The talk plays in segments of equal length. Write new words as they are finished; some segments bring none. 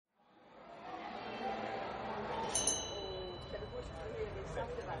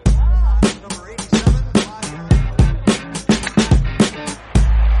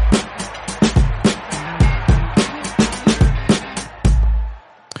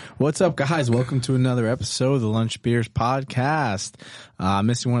What's up, guys? Welcome to another episode of the Lunch Beers podcast.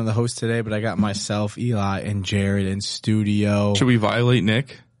 Missing one of the hosts today, but I got myself, Eli, and Jared in studio. Should we violate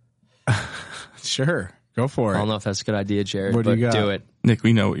Nick? Sure. Go for it. I don't know if that's a good idea, Jared, What do but you got? do it. Nick,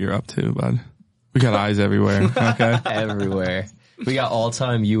 we know what you're up to, bud. We got eyes everywhere, okay? Everywhere. We got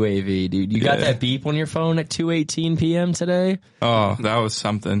all-time UAV, dude. You got that beep on your phone at 2:18 p.m. today? Oh, that was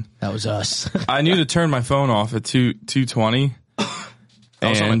something. That was us. I knew to turn my phone off at 2:20. I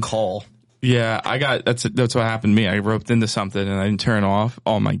was on a call. Yeah, that's what happened to me. I roped into something and I didn't turn off.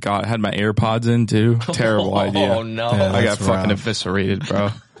 Oh my God. I had my AirPods in too. Terrible idea. Oh, no. Yeah. I got That's fucking rough. eviscerated, bro.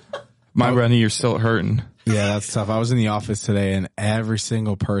 My runny ear's still hurting. Yeah, that's tough. I was in the office today, and every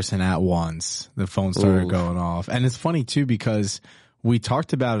single person at once, the phone started going off. And it's funny, too, because we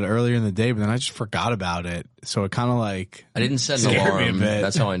talked about it earlier in the day, but then I just forgot about it. So it kind of like... I didn't set an Scared me a alarm. bit.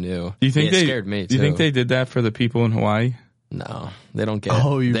 That's how I knew. Do you think it they scared me, too. Do you think they did that for the people in Hawaii? No, they don't get.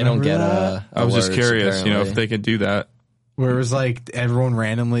 Oh, you they don't remember get. that? I was just alerts, curious, apparently. if they could do that. Where it was like everyone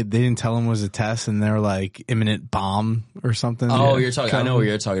randomly, they didn't tell them it was a test, and they were like imminent bomb or something. Oh, you're talking. I know what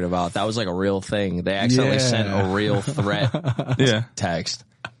you're talking about. That was like a real thing. They accidentally sent a real threat Yeah. text.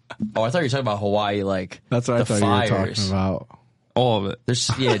 Oh, I thought you were talking about Hawaii, like That's what I the thought fires. you were talking about. All of it.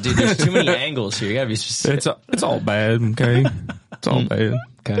 Dude. There's too many angles here. You gotta be specific. It's all bad, okay? It's all bad.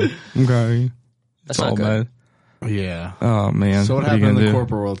 Okay, Okay. that's It's not all good. bad. Yeah. Oh man. So what are you happened in gonna the do?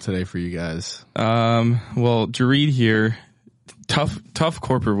 corporate world today for you guys? Well, Jareed here, tough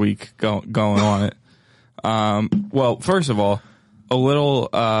corporate week going on it. Well, first of all, a little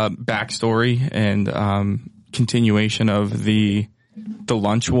backstory and continuation of the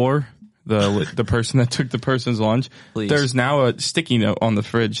lunch war. The person that took the person's lunch. Please. There's now a sticky note on the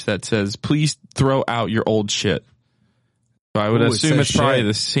fridge that says, "Please throw out your old shit." So I would Ooh, it assume says it's probably shit.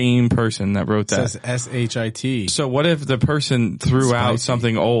 the same person that wrote It that. says SHIT. So what if the person threw out Spicy.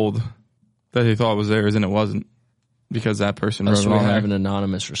 something old that they thought was theirs and it wasn't because that person wrote Unless it we on have there? an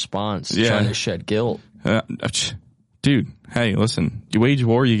anonymous response Yeah. trying to shed guilt. Dude, hey, listen, you wage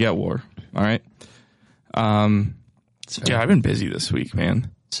war, you get war. All right. Yeah, I've been busy this week,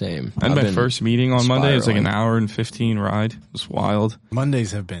 man. Same. I had my been first meeting on Monday. It was like an spiraling. hour and 15 ride. It was wild.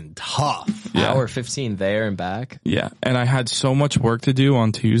 Mondays have been tough. Yeah. Hour 15 there and back. Yeah. And I had so much work to do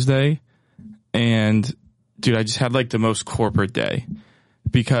on Tuesday. And dude, I just had like the most corporate day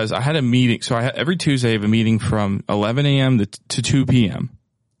because I had a meeting. So every Tuesday I have a meeting from 11 a.m. to 2 p.m.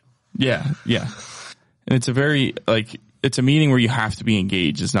 Yeah. Yeah. And it's it's a meeting where you have to be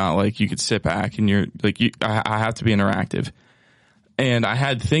engaged. It's not like you could sit back and I have to be interactive. And I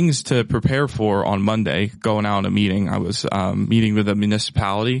had things to prepare for on Monday going out on a meeting. I was meeting with a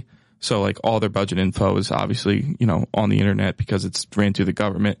municipality. So like all their budget info is obviously, on the internet because it's ran through the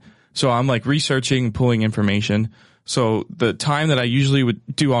government. So I'm like researching, pulling information. So the time that I usually would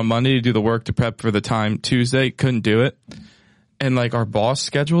do on Monday to do the work to prep for the time Tuesday, couldn't do it. And like our boss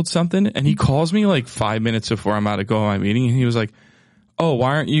scheduled something and he calls me like 5 minutes before I'm about to go on my meeting. And he was like, "Oh, why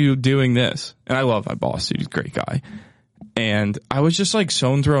aren't you doing this?" And I love my boss, dude. He's a great guy. And I was just like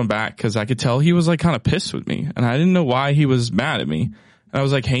so thrown back because I could tell he was like kind of pissed with me and I didn't know why he was mad at me. And I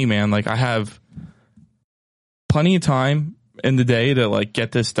was like, "Hey man, like I have plenty of time in the day to like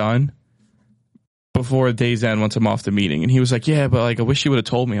get this done before the day's end once I'm off the meeting." And he was like, "Yeah, but like I wish you would have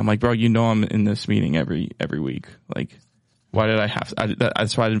told me." I'm like, "Bro, I'm in this meeting every week. Like why did I have to?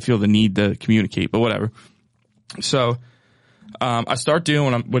 That's why I didn't feel the need to communicate, but whatever." So I start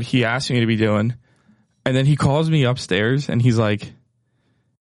doing what he asked me to be doing. And then he calls me upstairs and he's like,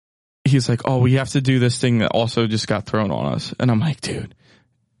 "Oh, we have to do this thing that also just got thrown on us." And I'm like, "Dude,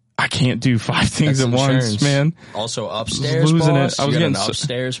 I can't do 5 things That's at once, insurance. man." Also upstairs Losing boss. it. I was You got getting an so-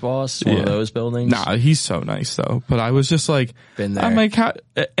 upstairs boss. One of those buildings. Nah, he's so nice though. But I was just like, Been there. I'm like,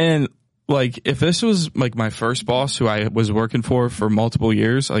 and like, if this was like my first boss who I was working for multiple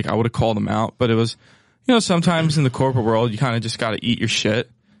years, like I would have called him out. But it was, sometimes in the corporate world, you kind of just got to eat your shit.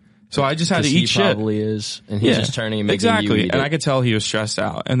 So I just had to eat shit. He probably is, and he's just turning and making exactly. you eat And it. I could tell he was stressed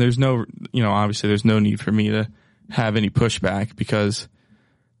out. And there's no, obviously there's no need for me to have any pushback because,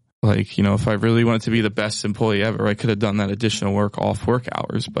 like, if I really wanted to be the best employee ever, I could have done that additional work off work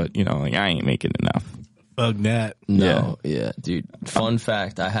hours. But like I ain't making enough. Bug net. No, yeah, dude. Fun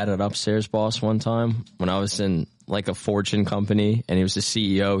fact, I had an upstairs boss one time when I was in like a Fortune company and he was the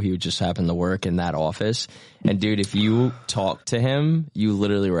CEO. He would just happen to work in that office. And dude, if you talked to him, you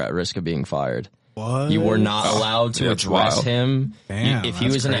literally were at risk of being fired. What? You were not allowed to That's address wild. him. Damn, If he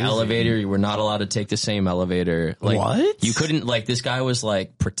that's was in an crazy. elevator, you were not allowed to take the same elevator. Like, What? You couldn't, like, this guy was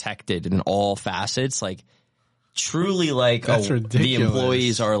like protected in all facets. Like, truly, like, That's the ridiculous.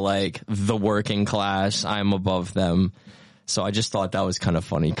 employees are like the working class. I'm above them. So I just thought that was kind of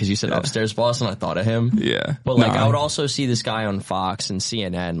funny because you said upstairs boss and I thought of him. Yeah. But like I would also see this guy on Fox and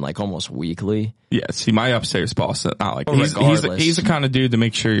CNN like almost weekly. Yeah, see, my upstairs boss, not like he's the kind of dude to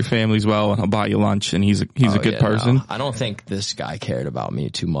make sure your family's well and he'll buy you lunch, and he's a good person. No, I don't think this guy cared about me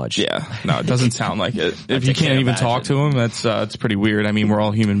too much. Yeah, no, it doesn't sound like it. If you can't even talk to him, that's it's pretty weird. I mean, we're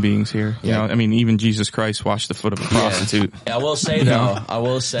all human beings here. You know, I mean, even Jesus Christ washed the foot of a prostitute. Yeah, I will say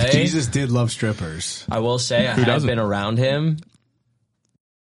though, Jesus did love strippers. I will say I have been around him.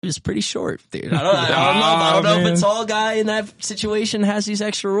 He was pretty short, dude. I don't know if a tall guy in that situation has these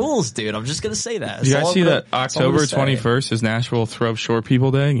extra rules, dude. I'm just gonna say that. You guys see that October 21st is National Throw Short People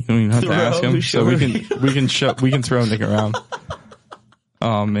Day? You don't even have to ask him, so we can throw Nick around.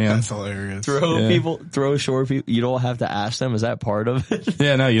 Oh man, that's hilarious. Throw short people. You don't have to ask them. Is that part of it?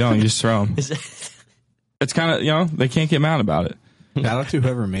 Yeah, no, you don't. You just throw them. It's kind of they can't get mad about it. Shout out to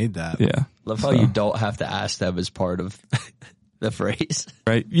whoever made that. Yeah, love how you don't have to ask them as part of the phrase.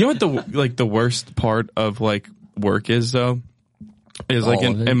 Right. You know what the worst part of like work is though? Is like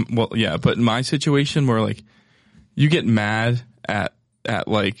but in my situation where like you get mad at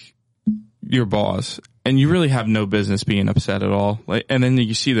like your boss and you really have no business being upset at all. Like, and then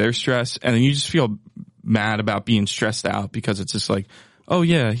you see their stress and then you just feel mad about being stressed out because it's just like, oh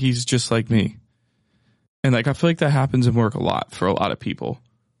yeah, he's just like me. And like, I feel like that happens in work a lot for a lot of people.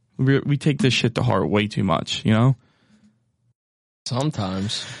 We take this shit to heart way too much, you know?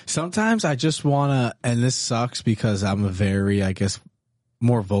 Sometimes I just want to, and this sucks because I'm a very, I guess,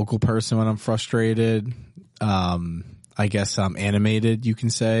 more vocal person when I'm frustrated. I guess I'm animated, you can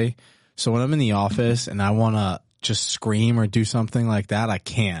say. So when I'm in the office and I want to just scream or do something like that, I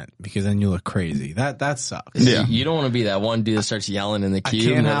can't because then you look crazy. That sucks. Yeah. You don't want to be that one dude that starts yelling in the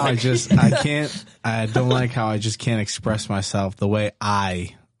queue. I don't like how I just can't express myself the way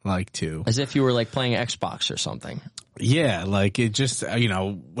I like to. As if you were like playing Xbox or something. Yeah, like it just,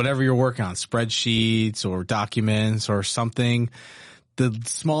 whatever you're working on, spreadsheets or documents or something, the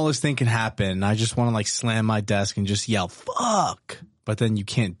smallest thing can happen. I just want to like slam my desk and just yell, fuck. But then you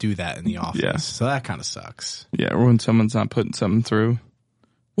can't do that in the office. Yeah. So that kind of sucks. Yeah, or when someone's not putting something through.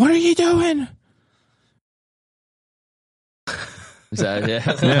 What are you doing? Is that, yeah.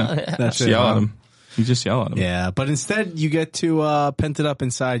 That's it. Yell at them. You just yell at them. Yeah, but instead you get to pent it up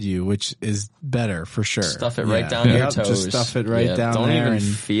inside you, which is better for sure. Stuff it right down your toes. Just stuff it right down don't there. Don't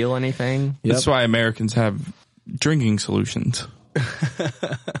even feel anything. That's why Americans have drinking solutions.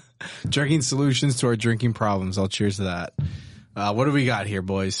 Drinking solutions to our drinking problems. I'll cheers to that. What do we got here,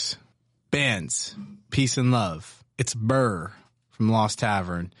 boys? Bands. Peace and Love. It's Burr from Lost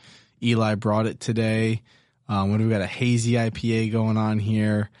Tavern. Eli brought it today. What do we got? A hazy IPA going on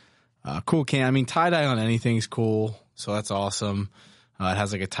here. Cool can. I mean, tie-dye on anything is cool, so that's awesome. It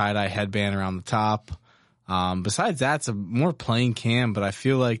has like a tie-dye headband around the top. Besides that, it's a more plain can, but I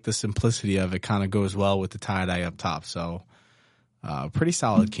feel like the simplicity of it kind of goes well with the tie-dye up top. So, pretty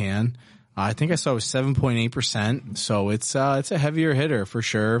solid can. I think I saw it was 7.8%, so it's a heavier hitter for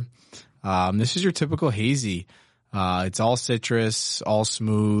sure. This is your typical hazy. It's all citrus, all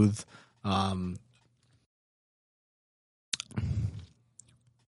smooth. I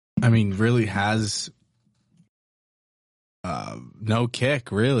mean, really has no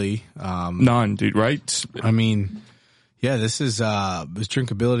kick, really. None, dude, right? I mean, yeah, this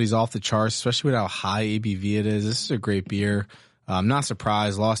drinkability is off the charts, especially with how high ABV it is. This is a great beer. I'm not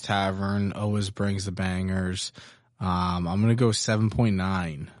surprised. Lost Tavern always brings the bangers. I'm going to go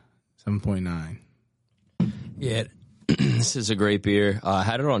 7.9. 7.9. Yeah, this is a great beer. I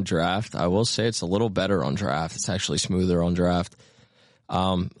had it on draft. I will say it's a little better on draft. It's actually smoother on draft.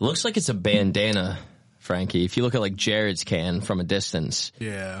 Looks like it's a bandana, Frankie. If you look at like Jared's can from a distance.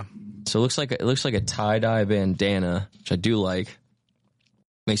 Yeah. So it looks like a tie-dye bandana, which I do like.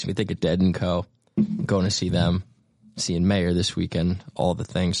 Makes me think of Dead & Co. I'm going to see them. Seeing Mayor this weekend, all the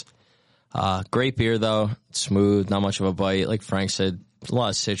things. Great beer though, smooth, not much of a bite. Like Frank said, a lot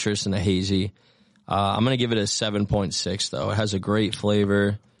of citrus and a hazy. I'm gonna give it a 7.6 though. It has a great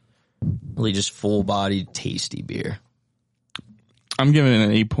flavor, really just full-bodied, tasty beer. I'm giving it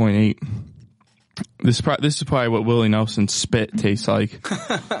an 8.8. This is probably what Willie Nelson's spit tastes like.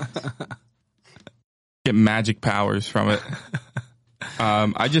 Get magic powers from it.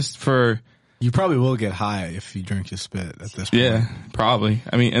 You probably will get high if you drink your spit at this point. Yeah, probably.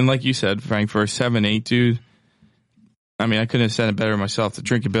 I mean, and like you said, Frank, for a 7.8, dude, I mean, I couldn't have said it better myself. The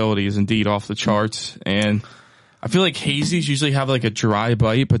drinkability is indeed off the charts. And I feel like hazies usually have like a dry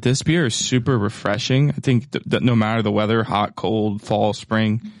bite, but this beer is super refreshing. I think that no matter the weather, hot, cold, fall,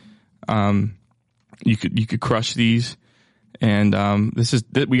 spring, you could crush these. And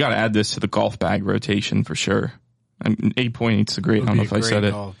we got to add this to the golf bag rotation for sure. I mean, 8.8's the great. I don't know if I said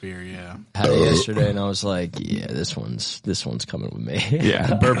it. Beer, yeah. Had it yesterday, and I was like, yeah, this one's coming with me. Yeah,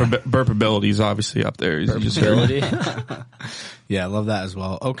 burpability is obviously up there. Burpability. Yeah, I love that as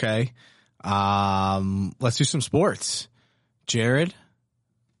well. Okay. Let's do some sports. Jared,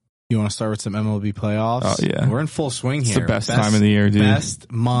 you want to start with some MLB playoffs? Oh, yeah. We're in full swing here. It's the best time of the year, dude.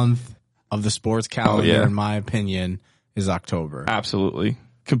 Best month of the sports calendar, yeah. in my opinion, is October. Absolutely.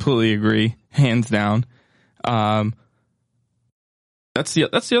 Completely agree. Hands down. That's the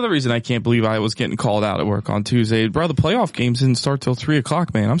other reason I can't believe I was getting called out at work on Tuesday. Bro, the playoff games didn't start till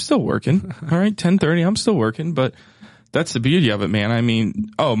 3:00, man. I'm still working. All right, 10:30, I'm still working, but that's the beauty of it, man. I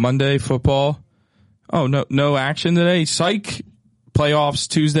mean, Monday football. Oh, no action today. Psych. Playoffs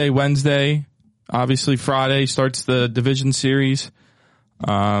Tuesday, Wednesday. Obviously Friday starts the division series.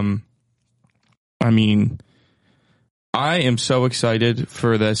 I mean, I am so excited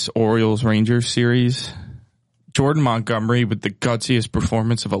for this Orioles-Rangers series. Jordan Montgomery with the gutsiest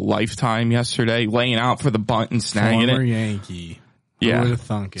performance of a lifetime yesterday, laying out for the bunt and snagging Former it. Yankee. Yeah. Who would have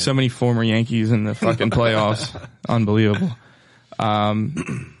thunk it? So many former Yankees in the fucking playoffs. Unbelievable.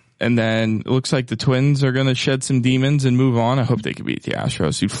 And then it looks like the Twins are going to shed some demons and move on. I hope they can beat the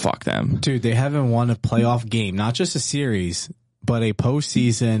Astros. Dude, fuck them. Dude, they haven't won a playoff game, not just a series, but a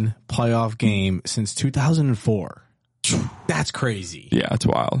postseason playoff game since 2004. That's crazy. Yeah, it's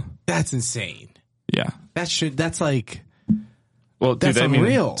wild. That's insane. Yeah. That's like, Well, dude, that's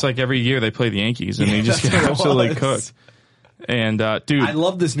unreal. it's like every year they play the Yankees and they just get that's what it absolutely was. cooked. And, dude. I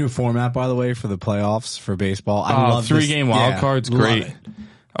love this new format, by the way, for the playoffs for baseball. I love 3-game wild card's love great. it.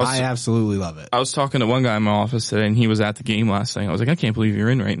 I absolutely love it. I was talking to one guy in my office today and he was at the game last night. I was like, I can't believe you're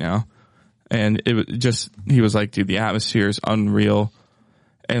in right now. And it was he was like, dude, the atmosphere is unreal.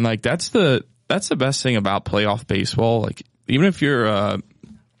 And like, that's the best thing about playoff baseball. Like, even if you're a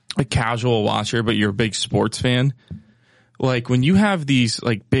casual watcher, but you're a big sports fan, like when you have these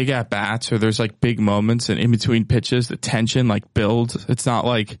like big at bats or there's like big moments and in between pitches, the tension like builds. It's not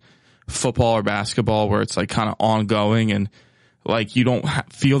like football or basketball where it's like kind of ongoing and like you don't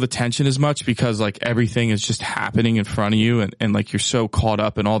feel the tension as much because like everything is just happening in front of you and like you're so caught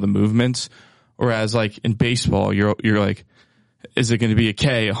up in all the movements. Whereas like in baseball, you're like, is it going to be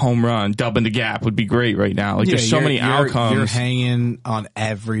a home run, dubbing the gap would be great right now. Like there's so many outcomes. You're hanging on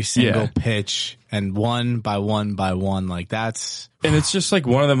every single pitch and one by one by one. Like that's, and it's just like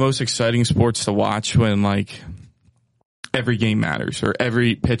one of the most exciting sports to watch when like every game matters or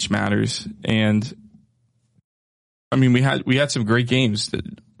every pitch matters. And I mean, we had some great games.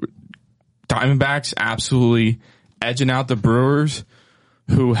 Diamondbacks absolutely edging out the Brewers,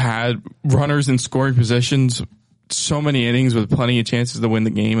 who had runners in scoring positions, so many innings with plenty of chances to win the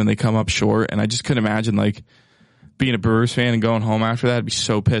game, and they come up short. And I just couldn't imagine like being a Brewers fan and going home after that. I'd be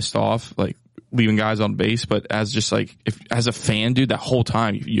so pissed off, like leaving guys on base. But as just like as a fan, dude, that whole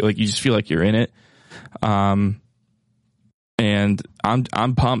time you just feel like you're in it. And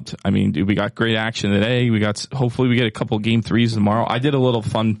I'm pumped. I mean, dude, we got great action today. Hopefully we get a couple game threes tomorrow. I did a little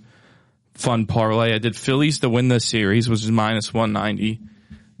fun parlay. I did Phillies to win the series, which is minus 190.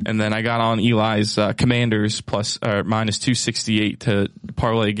 And then I got on Eli's Commanders plus minus 268 to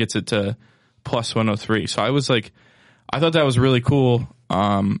parlay, gets it to plus 103. So I was like, I thought that was really cool.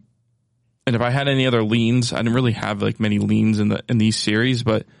 And if I had any other leans, I didn't really have like many leans in these series,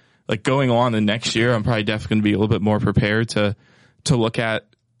 but like going on the next year, I'm probably definitely going to be a little bit more prepared to look at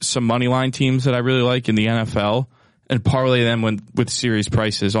some money line teams that I really like in the NFL and parlay them with series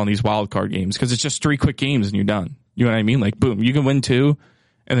prices on these wild card games. Cause it's just 3 quick games and you're done. You know what I mean? Like boom, you can win 2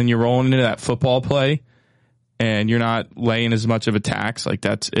 and then you're rolling into that football play and you're not laying as much of a tax. Like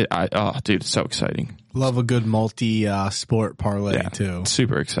that's it. Dude, it's so exciting. Love a good multi-sport parlay too.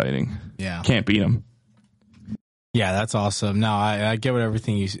 Super exciting. Yeah. Can't beat them. Yeah, that's awesome. No, I get what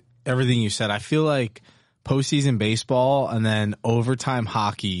everything you said. I feel like postseason baseball and then overtime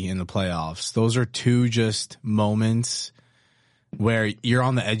hockey in the playoffs. Those are 2 just moments where you're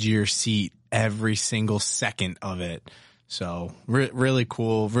on the edge of your seat every single second of it. So really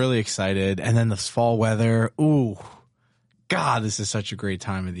cool, really excited. And then this fall weather. Ooh, God, this is such a great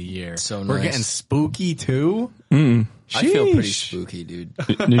time of the year. So nice. We're getting spooky too. I feel pretty spooky, dude.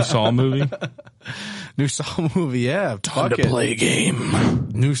 New Saw movie. New Saw movie, yeah. Time to play a game.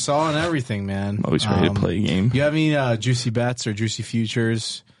 New Saw and everything, man. I'm always ready to play a game. You have any juicy bets or juicy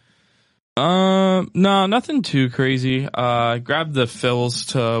futures? No, nothing too crazy. I grabbed the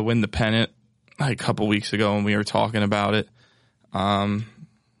Phils to win the pennant like a couple weeks ago when we were talking about it. I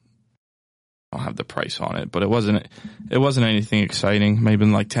don't have the price on it, but it wasn't anything exciting. Maybe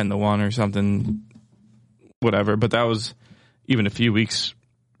like 10-1 or something, whatever. But that was even a few weeks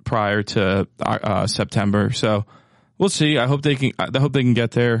prior to September. So we'll see. I hope they can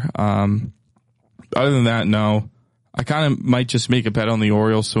get there. Other than that, no. I kind of might just make a bet on the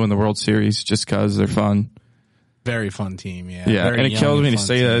Orioles to win the World Series just because they're fun. Very fun team, yeah. Yeah, Very and it kills me to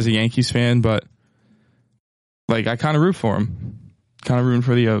say team. that as a Yankees fan, but like I kind of root for them. Kind of rooting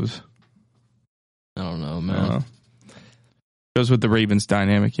for the O's. I don't know, man. Goes with the Ravens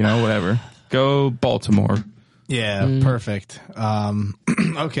dynamic, whatever. Go Baltimore. Yeah, perfect.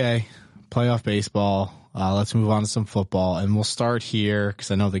 Okay, playoff baseball. Let's move on to some football, and we'll start here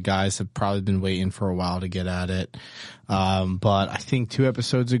because I know the guys have probably been waiting for a while to get at it. But I think 2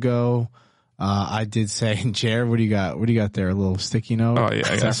 episodes ago, I did say, Jared, what do you got? What do you got there? A little sticky note? Oh, yeah,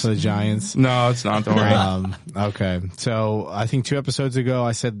 I Is that guess. for the Giants? No, it's not. Don't worry. Okay. So I think 2 episodes ago,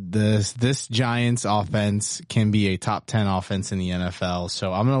 I said this Giants offense can be a top 10 offense in the NFL.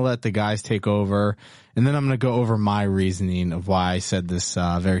 So I'm going to let the guys take over, and then I'm going to go over my reasoning of why I said this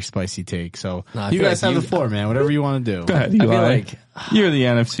very spicy take. So I you feel guys like have the floor, man. Whatever you want to do. Go ahead, I feel Eli. like You're the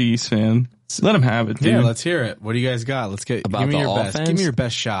NFC East fan. Let him have it, dude. Yeah, let's hear it. What do you guys got? Let's get About give me the your best. offense? Give me your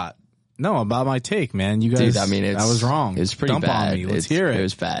best shot. No, about my take, man. You guys, dude, I mean, I was wrong. It's pretty Dump bad. on me. Let's hear it. It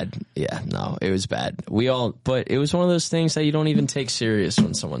was bad. Yeah, no, it was bad. But it was one of those things that you don't even take serious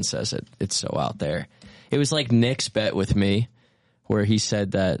when someone says it. It's so out there. It was like Nick's bet with me, where he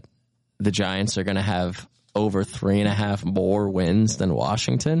said that the Giants are going to have over 3.5 more wins than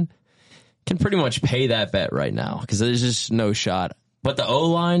Washington. Can pretty much pay that bet right now because there's just no shot. But the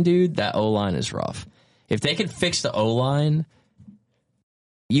O-line, dude, that O-line is rough. If they could fix the O-line,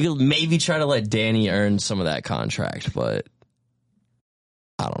 you could maybe try to let Danny earn some of that contract, but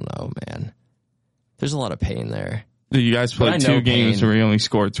I don't know, man. There's a lot of pain there. Dude, you guys But I played know 2 games pain. where you only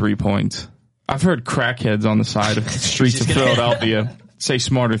scored 3 points. I've heard crackheads on the side of the streets of Philadelphia say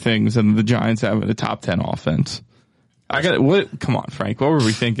smarter things than the Giants have a top 10 offense. Come on, Frank. What were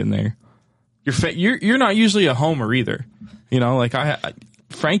we thinking there? You're not usually a homer either.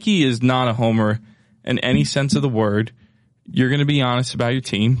 Frankie is not a homer in any sense of the word. You're going to be honest about your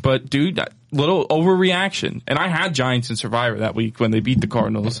team, but dude, little overreaction. And I had Giants in Survivor that week when they beat the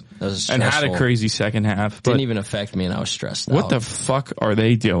Cardinals That was and had a stressful. crazy second half. But Didn't even affect me, and I was stressed out. what the fuck are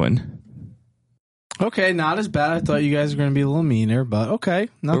they doing? Okay, not as bad. I thought you guys were going to be a little meaner, but okay,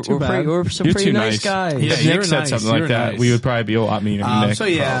 not too bad. We're some You're pretty too nice nice. guys. Yeah, If you're Nick said nice. something You're like that, nice. we would probably be a lot meaner than Nick. So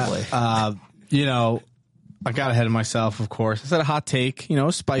yeah, I got ahead of myself, of course. I said a hot take,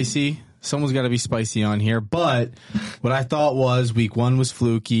 spicy. Someone's got to be spicy on here. But what I thought was week 1 was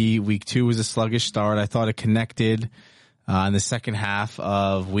fluky. Week 2 was a sluggish start. I thought it connected in the second half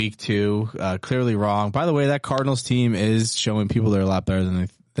of week 2. Clearly wrong. By the way, that Cardinals team is showing people they're a lot better than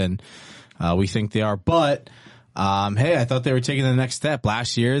we think they are. But hey, I thought they were taking the next step.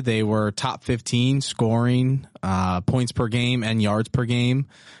 Last year, they were top 15 scoring points per game and yards per game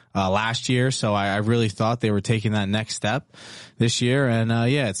last year. So I really thought they were taking that next step this year. And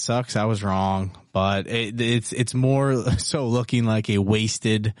yeah, it sucks. I was wrong. But it's more so looking like a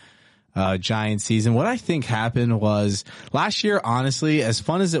wasted Giant season. What I think happened was last year, honestly, as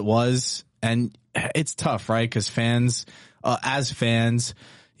fun as it was, and it's tough, right? Because fans, as fans,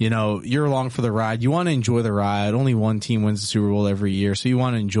 you're along for the ride. You want to enjoy the ride. Only one team wins the Super Bowl every year, so you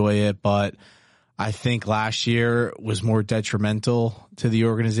want to enjoy it. But I think last year was more detrimental to the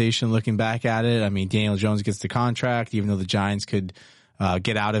organization looking back at it. I mean, Daniel Jones gets the contract, even though the Giants could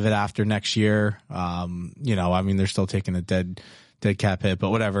get out of it after next year. They're still taking a dead cap hit, but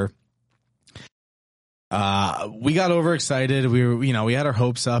whatever. We got overexcited. We had our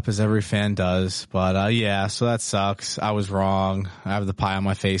hopes up as every fan does, but yeah, so that sucks. I was wrong. I have the pie on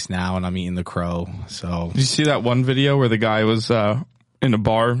my face now and I'm eating the crow. So Did you see that one video where the guy was in a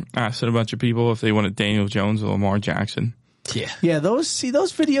bar asking a bunch of people if they wanted Daniel Jones or Lamar Jackson? yeah, those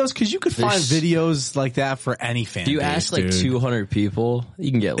videos, cause you could find There's- videos like that for any fan. If you base, ask like dude. 200 people,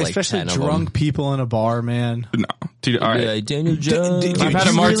 you can get like especially 10 of drunk them. people in a bar, man. No, dude. All Be right. like, Daniel Jones. dude, I've had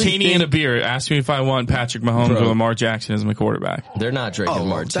a you really martini think- and a beer. Ask me if I want Patrick Mahomes Bro. or Lamar Jackson as my quarterback. They're not drinking Oh,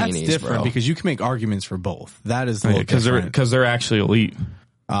 martinis, that's different bro. because you can make arguments for both. That is a little Because different. they're actually elite.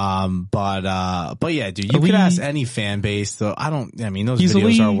 But yeah, dude, you Elite. could ask any fan base though. Those He's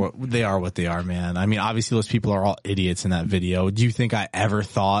videos elite. are what they are, man. I mean, obviously those people are all idiots in that video. Do you think I ever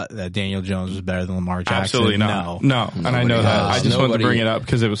thought that Daniel Jones was better than Lamar Jackson? Absolutely not. No. And I know Nobody that. has. I just wanted to Nobody- bring it up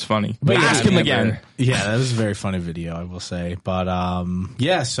because it was funny. But yeah, ask him never. again. Yeah, that was a very funny video, I will say. But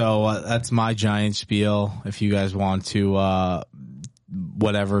yeah, so that's my Giant spiel. If you guys want to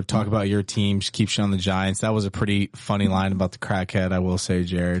whatever. Talk about your team. Just keep shit on the Giants. That was a pretty funny line about the crackhead, I will say,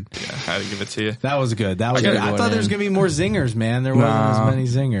 Jared. Yeah, I had to give it to you. That was good. That was good. I thought there was going to be more zingers, man. There wasn't as many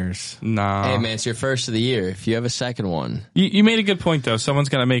zingers. Nah. Hey, man, it's your first of the year. If you have a second one. You made a good point, though. Someone's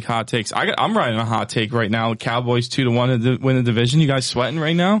got to make hot takes. I'm riding a hot take right now. Cowboys 2-1 to win the division. You guys sweating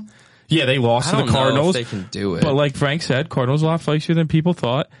right now? Yeah, they lost to the Cardinals. They can do it. But like Frank said, Cardinals a lot flashier than people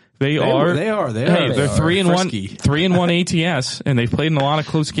thought. They are. Hey, they're 3-1, 3-1 ATS, and they've played in a lot of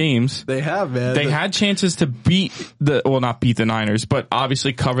close games. They have, man. They had chances to not beat the Niners, but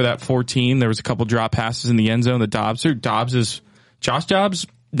obviously cover that 14. There was a couple drop passes in the end zone. Josh Dobbs,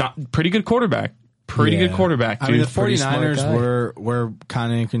 not pretty good quarterback. Good quarterback, dude. I mean, the 49ers were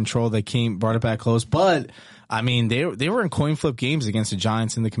kind of in control. They brought it back close, but I mean, they were in coin flip games against the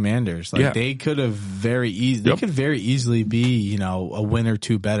Giants and the Commanders. Like they could have very easily be, a win or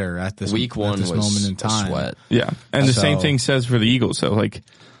two better at this week one at this moment in time. Sweat. Yeah, and the same thing says for the Eagles. So like,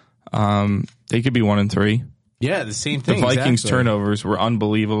 they could be 1-3. Yeah, the same thing. The Vikings turnovers were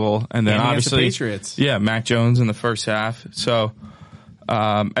unbelievable, and then obviously the Patriots. Yeah, Mac Jones in the first half. So,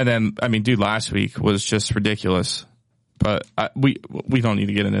 and then I mean, dude, last week was just ridiculous. But we don't need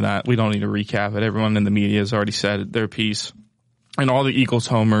to get into that. We don't need to recap it. Everyone in the media has already said their piece. And all the Eagles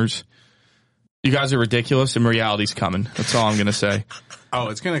homers, you guys are ridiculous and reality's coming. That's all I'm going to say. Oh,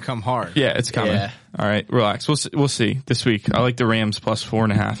 it's going to come hard. Yeah, it's coming. Yeah. All right, relax. We'll see this week. I like the Rams plus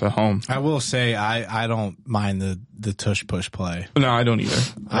 4.5 at home. I will say I don't mind the tush push play. No, I don't either.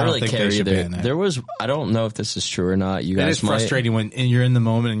 I don't really care either. There was, I don't know if this is true or not. You guys, it's frustrating when you're in the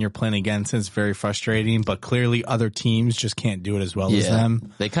moment and you're playing against it. It's very frustrating, but clearly other teams just can't do it as well as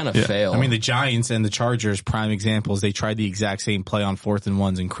them. They kind of fail. I mean, the Giants and the Chargers, prime examples. They tried the exact same play on 4th and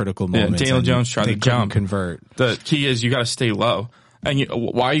 1s in critical moments. Daniel Jones tried to jump, convert. The key is you got to stay low. And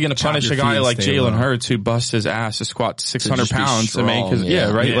why are you going to punish a guy like Jalen Hurts who busts his ass to squat 600 pounds to make his,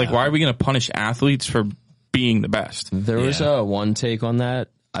 right? Yeah. Like, why are we going to punish athletes for being the best? There was one take on that.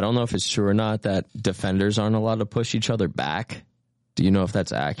 I don't know if it's true or not that defenders aren't allowed to push each other back. Do you know if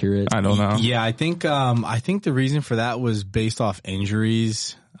that's accurate? I don't know. Yeah, I think the reason for that was based off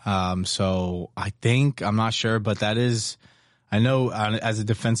injuries. So I'm not sure, but that is, I know as a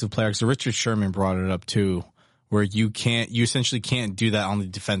defensive player, because Richard Sherman brought it up too, where you essentially can't do that on the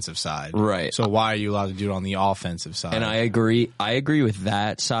defensive side. Right. So why are you allowed to do it on the offensive side? And I agree with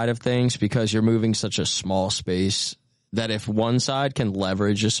that side of things because you're moving such a small space that if one side can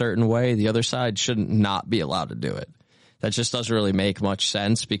leverage a certain way, the other side shouldn't not be allowed to do it. That just doesn't really make much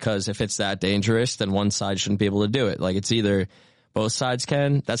sense because if it's that dangerous, then one side shouldn't be able to do it. Like it's either both sides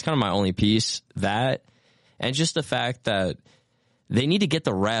can. That's kind of my only piece. That and just the fact that they need to get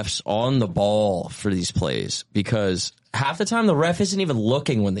the refs on the ball for these plays because half the time the ref isn't even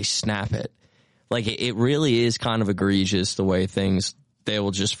looking when they snap it. Like it really is kind of egregious the way they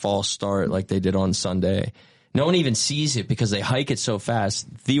will just false start like they did on Sunday. No one even sees it because they hike it so fast.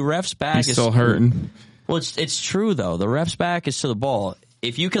 The ref's back is still hurting. Well, it's true though. The ref's back is to the ball.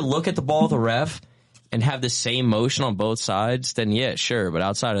 If you can look at the ball of the ref and have the same motion on both sides, then yeah, sure. But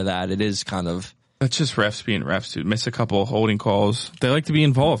outside of that, it is kind of. That's just refs being refs, dude. Miss a couple of holding calls. They like to be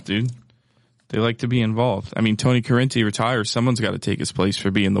involved, dude. They like to be involved. I mean, Tony Correnti retires. Someone's got to take his place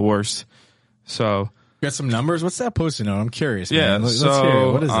for being the worst. So. You got some numbers? What's that posted on? I'm curious. Yeah. Man. Let's hear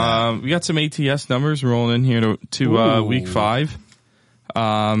it. What is that? We got some ATS numbers rolling in here to week 5.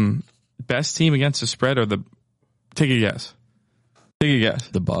 Best team against the spread or take a guess. Take a guess.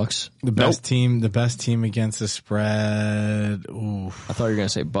 The Bucks. The best team against the spread. Ooh. I thought you were going to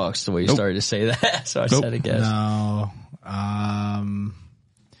say Bucks the way you started to say that. So I said a guess. No.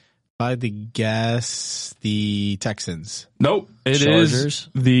 If I had to guess the Texans. Nope. It Chargers?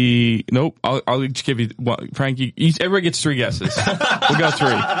 is nope. I'll just give you one. Frank, everybody gets 3 guesses. We'll go 3.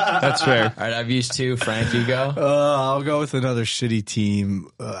 That's fair. All right. I've used 2. Frank, you go. I'll go with another shitty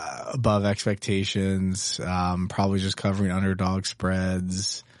team above expectations. Probably just covering underdog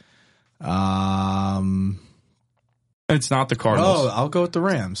spreads. It's not the Cardinals. Oh, I'll go with the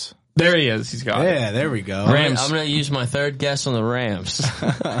Rams. There he is. He's got it. Yeah, there we go. Rams. I'm going to use my 3rd guess on the Rams.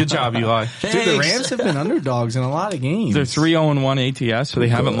 Good job, Eli. Dude, the Rams have been underdogs in a lot of games. They're 3-0-1 ATS, so they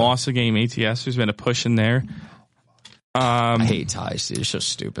haven't lost a game ATS. There's been a push in there. I hate ties, dude. They're so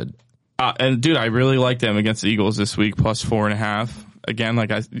stupid. And dude, I really like them against the Eagles this week, plus 4.5. Again,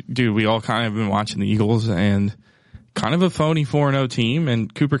 we all kind of been watching the Eagles and kind of a phony 4-0 team,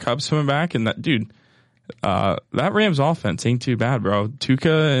 and Cooper Kupp's coming back, and that dude. That Rams offense ain't too bad, bro.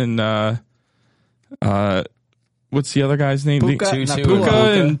 Tuca and what's the other guy's name? Puka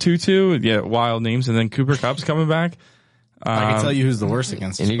and Tutu. Yeah, wild names. And then Cooper Kupp's coming back. I can tell you who's the worst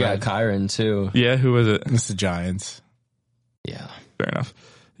against. And you got Kyron too. Yeah, who was it? It's the Giants. Yeah. Fair enough.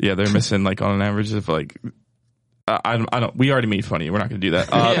 Yeah, they're missing like on an average of like I don't. We already made fun of you. We're not going to do that.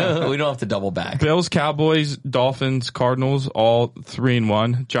 Yeah, we don't have to double back. Bills, Cowboys, Dolphins, Cardinals, all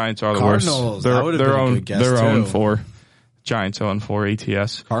 3-1. Giants are the Cardinals, worst. that would've been a good guess, They're too. 0-4. Giants 0-4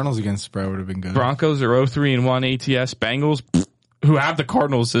 ATS. Cardinals against spread would have been good. Broncos are 0-3-1 ATS. Bengals, who have the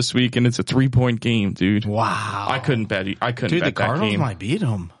Cardinals this week, and it's a 3-point game, dude. Wow. I couldn't bet. I couldn't Dude, bet the that Cardinals game. might beat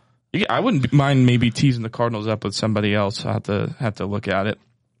them. Yeah, I wouldn't mind maybe teasing the Cardinals up with somebody else. I have to look at it.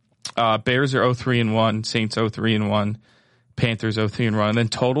 Bears are 0-3-1. Saints 0-3-1. Panthers 0-3-1. And then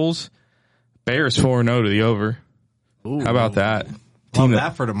totals. Bears 4-0 to the over. Ooh. How about that? Love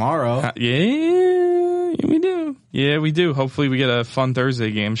that for tomorrow. Yeah, we do. Yeah, we do. Hopefully we get a fun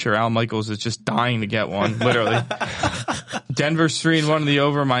Thursday game. I'm sure Al Michaels is just dying to get one, literally. Denver's 3-1 to the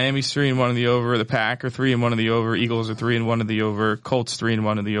over. Miami's 3-1 to the over. The Pack are 3-1 to the over. Eagles are 3-1 to the over. Colts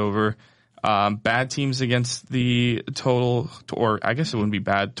 3-1 to the over. Bad teams against the total, or I guess it wouldn't be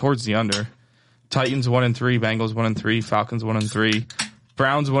bad, towards the under. Titans 1-3, Bengals 1-3, Falcons 1-3,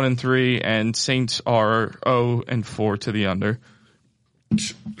 Browns 1-3, and Saints are 0-4 to the under.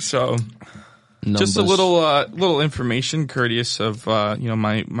 So, just a little information, courteous of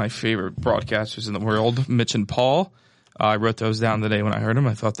my favorite broadcasters in the world, Mitch and Paul. I wrote those down today when I heard them.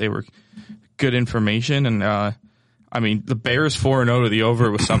 I thought they were good information, and I mean the Bears 4-0 to the over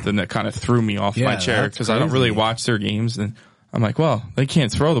was something that kind of threw me off my chair because I don't really watch their games, and I'm like, well, they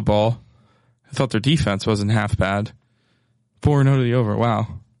can't throw the ball. I thought their defense wasn't half bad. 4-0 to the over. Wow.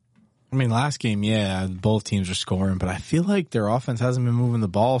 I mean, last game, yeah, both teams are scoring, but I feel like their offense hasn't been moving the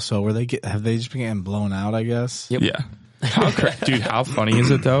ball. So have they just been getting blown out? I guess. Yep. Yeah. Dude, how funny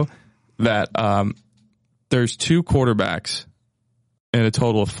is it though that there's two quarterbacks in a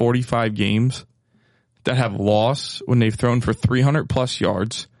total of 45 games that have lost when they've thrown for 300 plus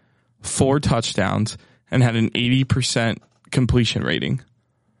yards, 4 touchdowns, and had an 80% completion rating.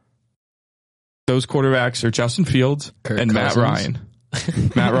 Those quarterbacks are Justin Fields and Matt Ryan.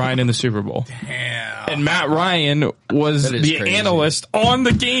 Matt Ryan in the Super Bowl. Damn. And Matt Ryan was the crazy. analyst on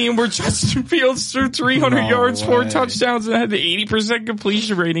the game where Justin Fields threw 300 yards, 4 touchdowns, and had the 80%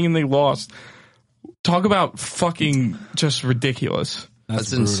 completion rating, and they lost. Talk about fucking just ridiculous.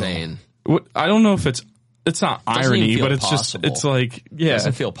 That's insane. I don't know if it's not irony, but it's possible. just, it's like, It yeah.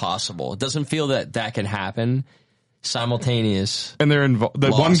 doesn't feel possible. It doesn't feel that can happen simultaneous. And they're involved.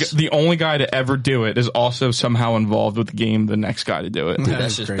 The only guy to ever do it is also somehow involved with the game. The next guy to do it. Dude, That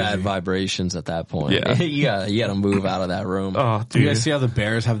that's is just crazy. bad vibrations at that point. Yeah. you gotta move out of that room. Oh, Do you dude. guys see how the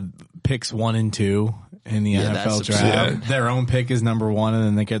Bears have picks 1 and 2 in the Yeah, NFL that's draft? absurd. Their own pick is number 1, and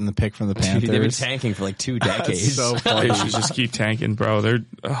then they're getting the pick from the Panthers. Dude, they've been tanking for like 2 decades. so They funny. should just keep tanking, bro. They're.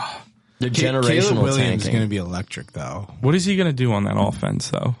 They're Caleb generational Williams is tanking. going to be electric, though. What is he going to do on that offense,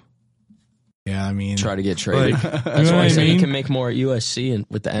 though? Yeah, I mean, Try to get traded. Like, That's you know why I what I said he mean? can make more at USC and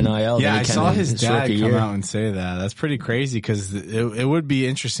with the NIL. yeah, than I he can saw in his dad rookie come year. out and say that. That's pretty crazy because it would be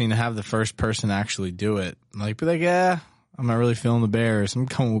interesting to have the first person to actually do it. Like, be like, yeah, I'm not really feeling the Bears. I'm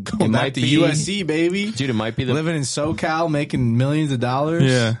going back might to be- USC, baby. Dude, it might be Living in SoCal, making millions of dollars.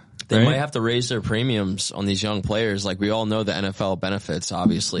 Yeah. They right? might have to raise their premiums on these young players. Like we all know the NFL benefits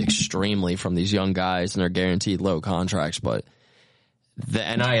obviously extremely from these young guys and their guaranteed low contracts, but the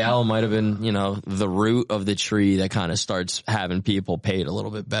NIL might have been, the root of the tree that kind of starts having people paid a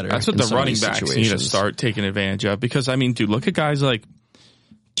little bit better. That's what in the some of running these backs need to situations. start taking advantage of. Because, I mean, dude, look at guys like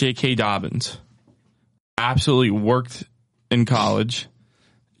J.K. Dobbins. Absolutely worked in college.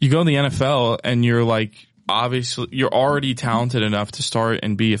 You go to the NFL and you're like, obviously, you're already talented enough to start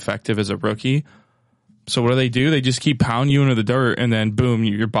and be effective as a rookie. So what do? They just keep pounding you into the dirt and then boom,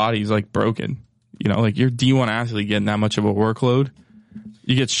 your body's like broken. Like you're D1 athlete getting that much of a workload.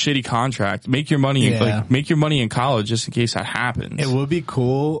 You get shitty contract. Make your money, make your money in college just in case that happens. It would be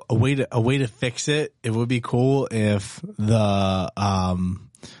cool. A way to fix it. It would be cool if the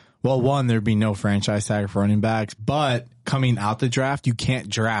one, there'd be no franchise tag for running backs, but coming out the draft, you can't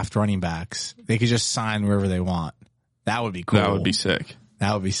draft running backs. They could just sign wherever they want. That would be cool. That would be sick.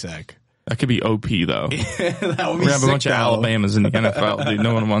 That would be sick. That could be OP though. That would be We're gonna have a bunch of Alabamas in the NFL, dude.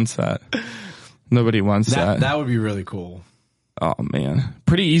 No one wants that. Nobody wants that. That would be really cool. Oh man,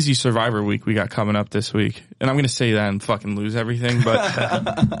 pretty easy Survivor week we got coming up this week, and I'm gonna say that and fucking lose everything.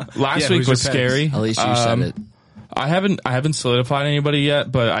 But last week who's was your picks? scary. At least you said it. I haven't solidified anybody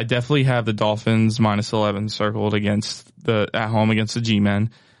yet, but I definitely have the Dolphins -11 circled at home against the G-Men,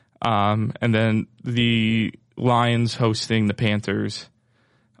 and then the Lions hosting the Panthers.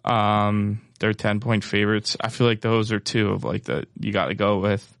 They're 10-point favorites. I feel like those are two of like the you got to go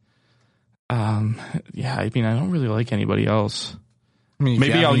with. Yeah, I mean, I don't really like anybody else. I mean,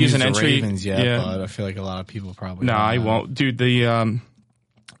 maybe I'll use an entry. Ravens yet, but I feel like a lot of people probably. No, I won't, dude. The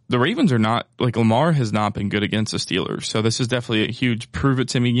Ravens are not like Lamar has not been good against the Steelers, so this is definitely a huge prove it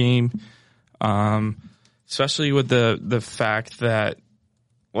to me game. Especially with the fact that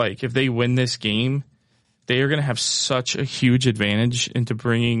like if they win this game, they are going to have such a huge advantage into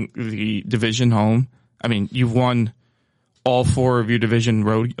bringing the division home. I mean, you've won all 4 of your division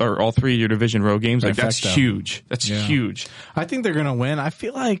road or all 3 of your division road games. Like that's huge. That's huge. I think they're going to win. I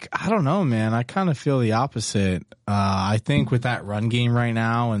feel like, I don't know, man. I kind of feel the opposite. I think with that run game right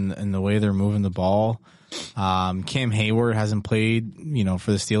now and the way they're moving the ball, Cam Hayward hasn't played,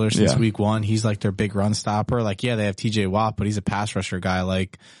 for the Steelers since week 1. He's like their big run stopper. Like, yeah, they have TJ Watt, but he's a pass rusher guy.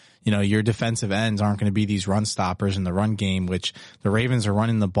 Like, your defensive ends aren't going to be these run stoppers in the run game, which the Ravens are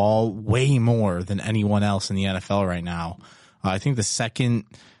running the ball way more than anyone else in the NFL right now. I think the second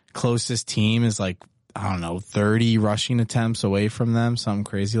closest team is like, I don't know, 30 rushing attempts away from them, something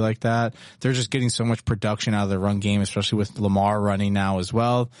crazy like that. They're just getting so much production out of the run game, especially with Lamar running now as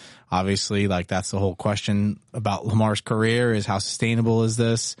well. Obviously, like that's the whole question about Lamar's career is how sustainable is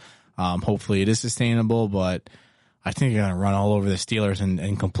this? Hopefully it is sustainable, but I think you're going to run all over the Steelers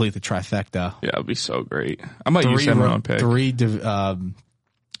and complete the trifecta. Yeah, it'd be so great. I might use 7-round pick. 3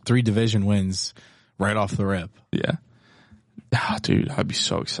 division wins right off the rip. Yeah. Oh, dude, I'd be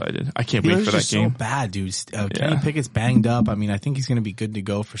so excited. I can't wait for that game. So bad, dude. Kenny Pickett's banged up. I mean, I think he's going to be good to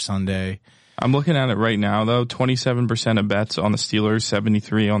go for Sunday. I'm looking at it right now, though. 27% of bets on the Steelers,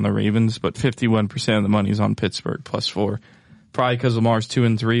 73 on the Ravens, but 51% of the money is on Pittsburgh +4. Probably because Lamar's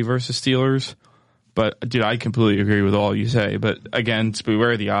 2-3 versus Steelers. But, dude, I completely agree with all you say. But, again, it's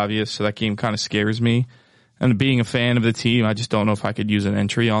beware of the obvious, so that game kind of scares me. And being a fan of the team, I just don't know if I could use an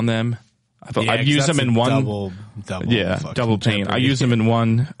entry on them. I've used them in one. Double pain. I use them in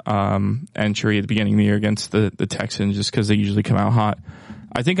one entry at the beginning of the year against the Texans just because they usually come out hot.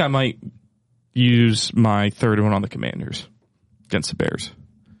 I think I might use my third one on the Commanders against the Bears.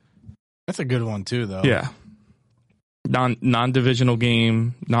 That's a good one, too, though. Yeah. Non-divisional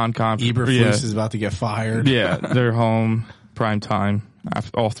game, non-conference. Eberflus is about to get fired. Yeah, they're home, prime time,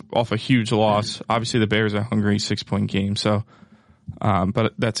 off a huge loss. Obviously, the Bears are hungry, 6-point game. So,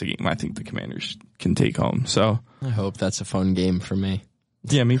 but that's a game I think the Commanders can take home. So I hope that's a fun game for me.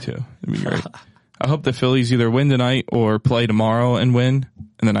 Yeah, me too. It'd be great. I hope the Phillies either win tonight or play tomorrow and win,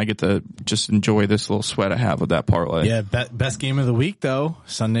 and then I get to just enjoy this little sweat I have with that parlay. Yeah, best game of the week, though,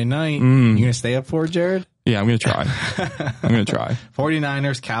 Sunday night. You going to stay up for it, Jared? Yeah, I'm going to try.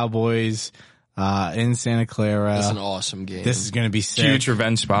 49ers, Cowboys in Santa Clara. That's an awesome game. This is going to be sick. Huge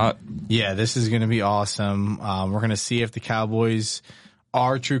revenge spot. Yeah, this is going to be awesome. We're going to see if the Cowboys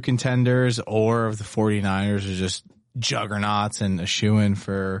are true contenders or if the 49ers are just juggernauts and a shoo-in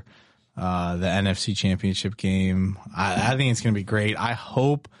for the NFC Championship game. I think it's going to be great. I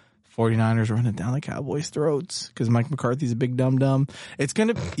hope 49ers run it down the Cowboys' throats because Mike McCarthy's a big dum-dum. It's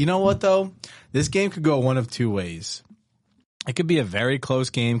going to, you know what, though? This game could go one of two ways. It could be a very close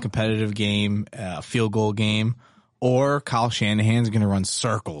game, competitive game, field goal game, or Kyle Shanahan's going to run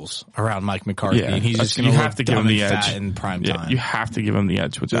circles around Mike McCarthy, and he's just going to have to give him the edge in prime time. You have to give him the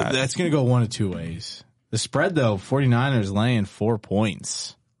edge with that. That's going to go one of two ways. The spread, though, 49ers laying 4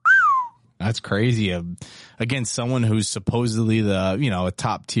 points. That's crazy against someone who's supposedly a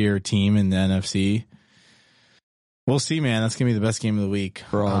top tier team in the NFC. We'll see, man. That's gonna be the best game of the week.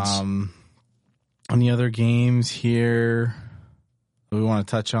 On the other games here, we want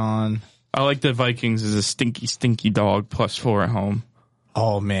to touch on. I like the Vikings as a stinky dog +4 at home.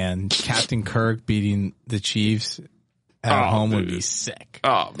 Oh man, Captain Kirk beating the Chiefs at home would be sick.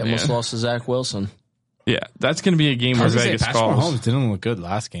 Oh, they almost lost to Zach Wilson. Yeah, that's gonna be a game where Vegas calls. Patrick Mahomes didn't look good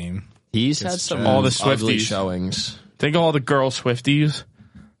last game. He's had some all the Swifties showings. Think of all the girl Swifties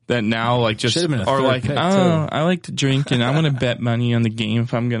that now just are like, I like to drink and I want to bet money on the game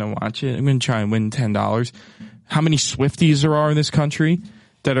if I'm going to watch it. I'm going to try and win $10. How many Swifties there are in this country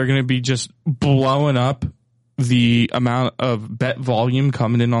that are going to be just blowing up the amount of bet volume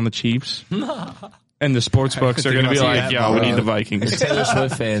coming in on the Chiefs? And the sports books are going to be like, yo, we need the Vikings. Taylor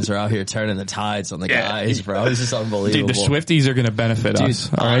Swift fans are out here turning the tides on the guys, bro. This is unbelievable. Dude, the Swifties are going to benefit us.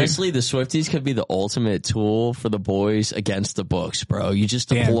 Honestly, the Swifties could be the ultimate tool for the boys against the books, bro. You just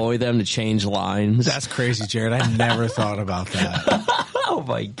deploy them to change lines. That's crazy, Jared. I never thought about that. Oh,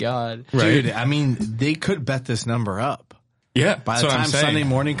 my God. Dude, I mean, they could bet this number up. Yeah, by the time Sunday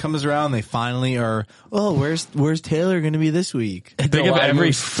morning comes around, they finally are. Oh, where's Taylor going to be this week? Think of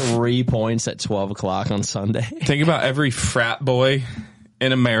every 3 points at 12 o'clock on Sunday. Think about every frat boy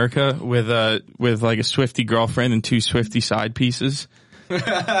in America with like a Swiftie girlfriend and 2 Swiftie side pieces.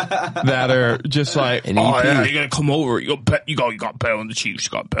 that are just like, An oh EP. yeah, you gotta come over. You got to bet on the Chiefs.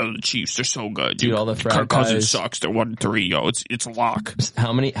 You got to bet on the Chiefs. They're so good, Dude, all the frat Kirk Cousins guys. sucks. They're 1-3. Yo, it's a lock.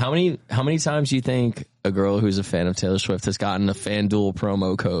 How many times do you think a girl who's a fan of Taylor Swift has gotten a FanDuel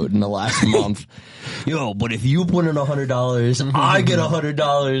promo code in the last month? Yo, but if you put in $100, I get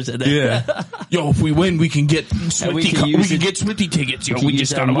 $100. And then, Yeah. Yo, if we win, we can get Swifty. We can get Swifty tickets. Yo, we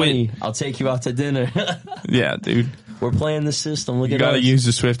just gotta win. I'll take you out to dinner. Yeah, dude. We're playing the system. Look You at gotta us. use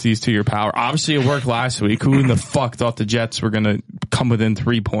the Swifties to your power. Obviously, it worked last week. Who in the fuck thought the Jets were gonna come within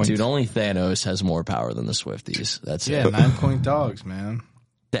 3 points? Dude, only Thanos has more power than the Swifties. That's Yeah, it. 9-point dogs, man.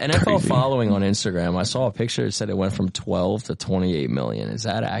 The NFL Crazy. following on Instagram, I saw a picture that said it went from 12 to 28 million. Is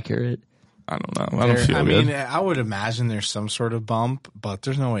that accurate? I don't know. I don't feel I good. mean, I would imagine there's some sort of bump, but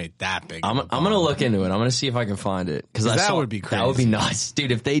there's no way that big. I'm going to look into it. I'm going to see if I can find it. Because that would be That would be crazy. nuts.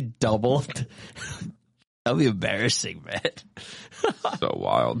 Dude, if they doubled, that would be embarrassing, man. So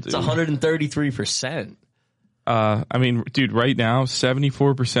wild, dude. It's 133%. I mean, dude, right now,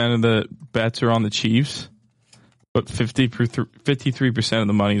 74% of the bets are on the Chiefs, but 53% of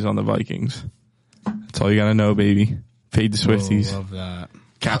the money's on the Vikings. That's all you gotta know, baby. Fade the Swifties. Love that.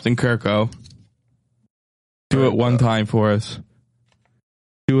 Captain Kirko. Do it one time for us.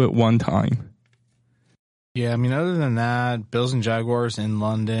 Do it one time. Yeah, I mean, other than that, Bills and Jaguars in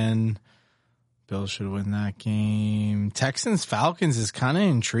London. Bills should win that game. Texans Falcons is kind of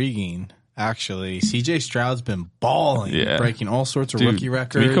intriguing, actually. CJ Stroud's been balling, Yeah. breaking all sorts of Dude, rookie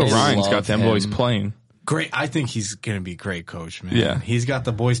records. D'Amico They Ryan's love got them boys him. playing. Great. I think he's going to be a great coach, man. Yeah. He's got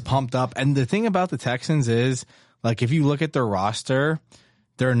the boys pumped up. And the thing about the Texans is, like, if you look at their roster,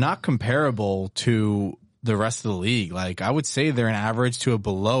 they're not comparable to the rest of the league. Like, I would say they're an average to a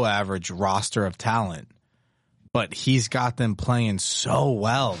below average roster of talent. But he's got them playing so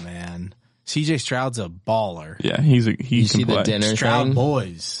well, man. CJ Stroud's a baller. Yeah, he You can see play. the dinner Stroud thing?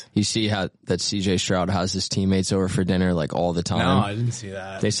 boys. You see how that CJ Stroud has his teammates over for dinner like all the time? No, I didn't see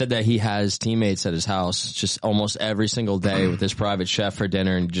that. They said that he has teammates at his house just almost every single day with his private chef for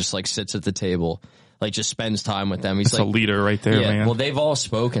dinner and just like sits at the table, like just spends time with them. He's That's a like, leader right there, man. well, they've all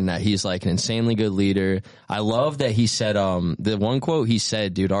spoken that he's like an insanely good leader. I love that he said, the one quote he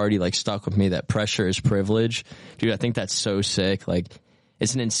said, dude, already like stuck with me, that pressure is privilege. Dude, I think that's so sick. Like,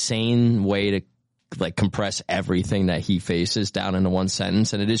 it's an insane way to like compress everything that he faces down into one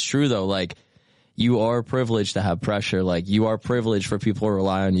sentence. And it is true though, like, you are privileged to have pressure. Like, you are privileged for people to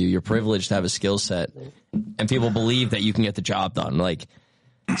rely on you. You're privileged to have a skill set and people believe that you can get the job done. Like,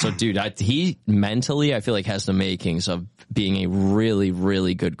 so dude, he mentally, I feel like has the makings of being a really,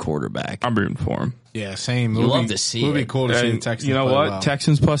 really good quarterback. I'm rooting for him. Yeah, same. You love to see It would be it. cool to see the And Texans. you know play what? well.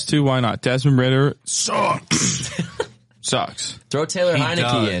 Texans +2, why not? Desmond Ritter sucks. Sucks. Throw Taylor He Heineke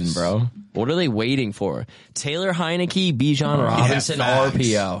does. in, bro. What are they waiting for? Taylor Heineke, Bijan Robinson, facts.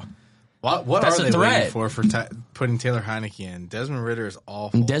 RPO. What That's are a they threat. waiting for putting Taylor Heineke in? Desmond Ritter is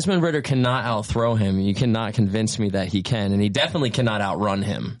awful. Desmond Ritter cannot outthrow him. You cannot convince me that he can, and he definitely cannot outrun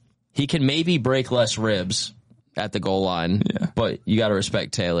him. He can maybe break less ribs at the goal line, but you got to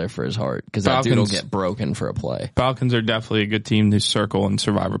respect Taylor for his heart because that dude will Falcons- get broken for a play. Falcons are definitely a good team to circle in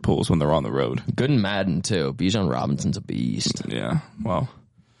survivor pools when they're on the road. Good in Madden too. Bijan Robinson's a beast. Yeah, well,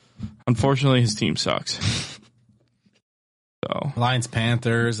 unfortunately his team sucks. So, Lions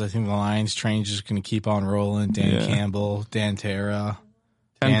Panthers. I think the Lions train just going to keep on rolling. Dan Yeah. Campbell, Dan Terra,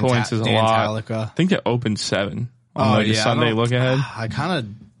 10 Dan points is a Dan lot. Talica. I think they opened 7 on like a I Sunday don't- look ahead. I kind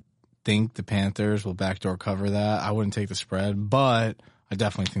of think the Panthers will backdoor cover that. I wouldn't take the spread, but I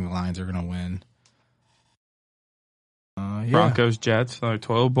definitely think the Lions are going to win. Yeah. Broncos, Jets, another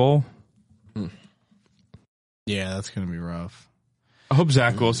toilet bowl. Yeah, that's going to be rough. I hope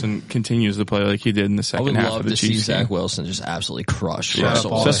Zach Wilson continues to play like he did in the I second would half love of the to see Chiefs Zach game. Wilson just absolutely crush Yeah,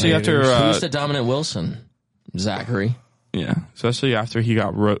 Russell. all the especially after Who's the dominant Wilson? Zachary. yeah, especially after he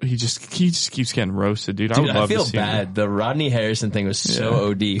got he just keeps getting roasted, dude. I Dude, would I love feel to see him. bad. The Rodney Harrison thing was so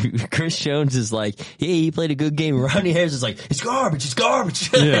OD. Chris Jones is like, hey, he played a good game. Rodney Harrison is like, it's garbage, it's garbage.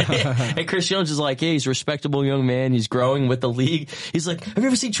 Yeah. And Chris Jones is like, hey, he's a respectable young man. He's growing with the league. He's like, have you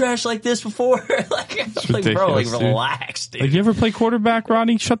ever seen trash like this before? like, bro, like, ridiculous, dude. relax, dude. Like, you ever play quarterback,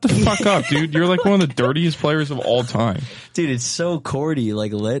 Rodney? Shut the fuck up, dude. You're like one of the dirtiest players of all time. Dude, it's so cordy.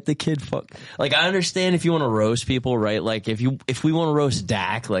 Like, let the kid fuck. Like, I understand if you want to roast people, right? Like, if we want to roast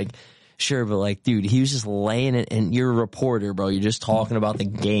Dak, like, sure, but like, dude, he was just laying it, and you're a reporter, bro. You're just talking about the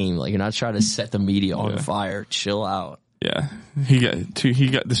game. Like, you're not trying to set the media on fire. Chill out. Yeah, he got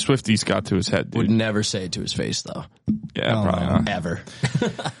the Swifties got to his head, dude. Would never say it to his face, though. Yeah, probably not. Ever.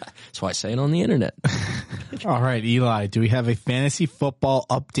 That's why I say it on the internet. All right, Eli, do we have a fantasy football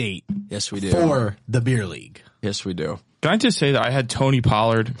update Yes, we do. for the beer league? Yes, we do. Can I just say that I had Tony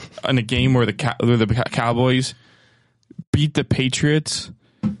Pollard in a game where the Cowboys beat the Patriots.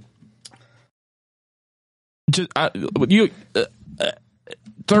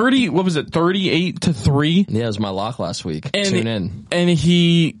 30, what was it, 38-3? Yeah, it was my lock last week. Tune in. And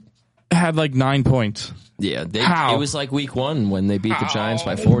he had like 9 points. Yeah, How? It was like week 1 when they beat the Giants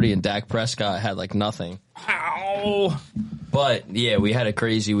by 40 and Dak Prescott had like nothing. How? But yeah, we had a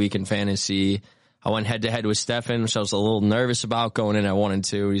crazy week in fantasy. I went head to head with Stefan, which I was a little nervous about going in at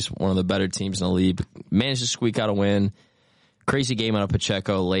 1-2. He's one of the better teams in the league. Managed to squeak out a win. Crazy game out of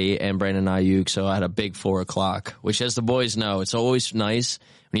Pacheco late and Brandon Ayuk. So I had a big 4 o'clock, which as the boys know, it's always nice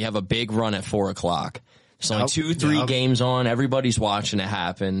when you have a big run at 4 o'clock. There's only 2-3 games on. Everybody's watching it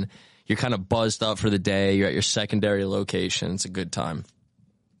happen. You're kind of buzzed up for the day. You're at your secondary location. It's a good time.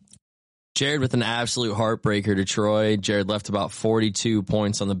 Jared with an absolute heartbreaker to Troy. Jared left about 42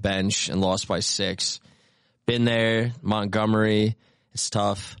 points on the bench and lost by 6. Been there. Montgomery. It's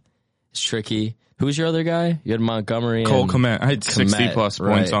tough. It's tricky. Who was your other guy? You had Montgomery Cole and Kmet. I had 60-plus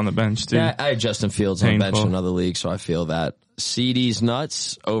points on the bench, too. Yeah, I had Justin Fields on the bench in another league, so I feel that. CD's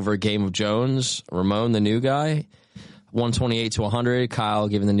nuts over Game of Jones. Ramon, the new guy. 128-100. Kyle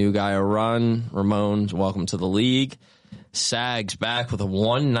giving the new guy a run. Ramon, welcome to the league. Sags back with a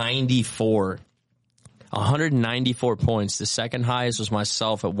 194. 194 points. The second highest was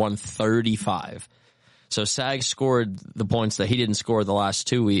myself at 135. So Sags scored the points that he didn't score the last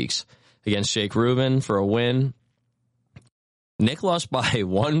 2 weeks against Jake Rubin for a win. Nick lost by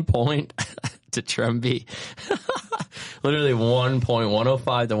 1 point to Tremby. Literally 1 point,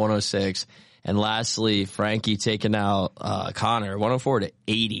 105-106. And lastly, Frankie taking out Connor,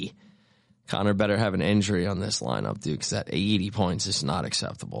 104-80. Connor better have an injury on this lineup, dude, because that 80 points is not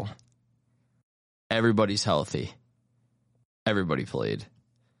acceptable. Everybody's healthy. Everybody played.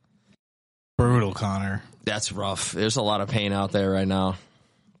 Brutal, Connor. That's rough. There's a lot of pain out there right now.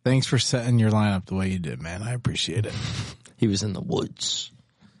 Thanks for setting your lineup the way you did, man. I appreciate it. He was in the woods.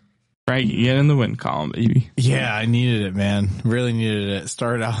 Right, you get in the win column, baby. Yeah, I needed it, man. Really needed it.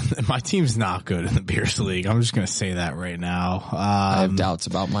 Started out, my team's not good in the Beers League. I'm just going to say that right now. I have doubts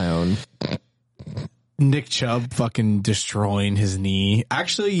about my own. Nick Chubb fucking destroying his knee.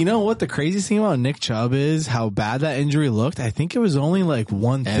 Actually, you know what the craziest thing about Nick Chubb is? How bad that injury looked. I think it was only like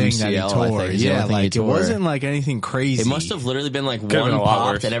one thing that he tore. Yeah, like it wasn't like anything crazy. It must have literally been like one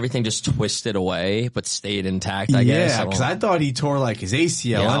pop and everything just twisted away, but stayed intact, I guess. Yeah, because I thought he tore like his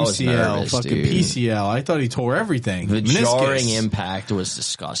ACL, MCL, fucking PCL. I thought he tore everything. The jarring impact was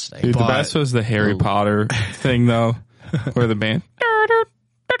disgusting. Dude, the best was the Harry Potter thing, though, where the band...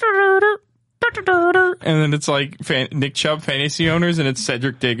 And then it's like Nick Chubb fantasy owners, and it's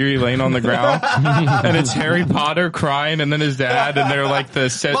Cedric Diggory laying on the ground, and it's Harry Potter crying, and then his dad, and they're like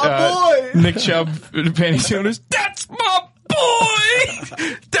Nick Chubb fantasy owners. That's my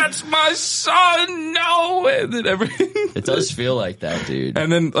boy. That's my son. No, and then everything. It does feel like that, dude.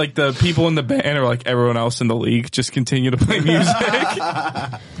 And then like the people in the band are like everyone else in the league just continue to play music.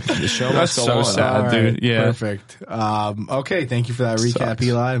 The show That's so on. sad, right, dude. Yeah, perfect. Okay, thank you for that recap,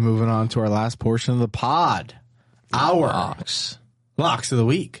 Eli. Moving on to our last portion of the pod, our locks of the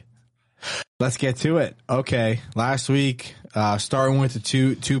week. Let's get to it. Okay, last week, starting with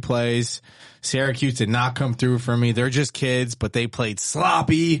the two plays. Syracuse did not come through for me. They're just kids, but they played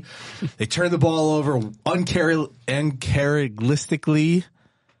sloppy. They turned the ball over uncharacteristically,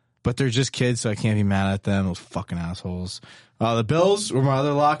 but they're just kids, so I can't be mad at them. Those fucking assholes. The Bills were my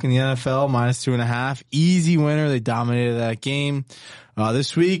other lock in the NFL, -2.5. Easy winner. They dominated that game.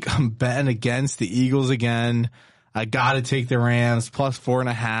 This week, I'm betting against the Eagles again. I got to take the Rams,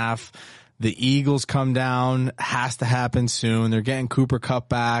 +4.5. The Eagles come down. Has to happen soon. They're getting Cooper Kupp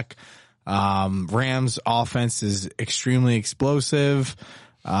back. Rams offense is extremely explosive.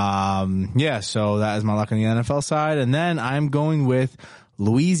 So that is my luck on the NFL side. And then I'm going with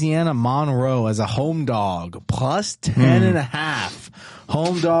Louisiana Monroe as a home dog, +10.5.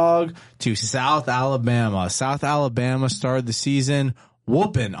 Home dog to South Alabama. South Alabama started the season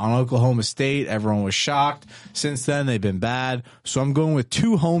whooping on Oklahoma State. Everyone was shocked. Since then, they've been bad. So I'm going with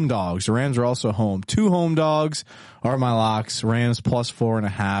 2 home dogs. The Rams are also home. 2 home dogs are my locks. Rams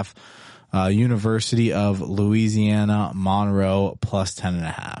 +4.5. University of Louisiana Monroe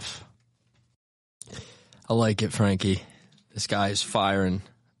 +10.5. I like it, Frankie. This guy is firing,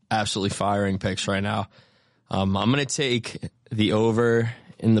 absolutely firing picks right now. I'm going to take the over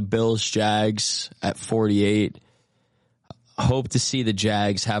in the Bills-Jags at 48. Hope to see the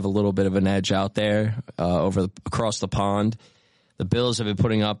Jags have a little bit of an edge out there across the pond. The Bills have been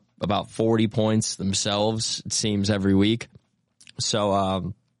putting up about 40 points themselves, it seems, every week.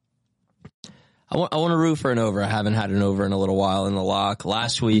 So I want to root for an over. I haven't had an over in a little while in the lock.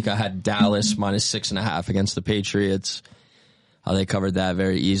 Last week I had Dallas -6.5 against the Patriots. They covered that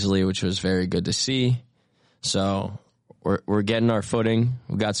very easily, which was very good to see. So we're getting our footing.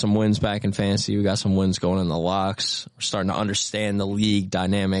 We got some wins back in fantasy. We got some wins going in the locks. We're starting to understand the league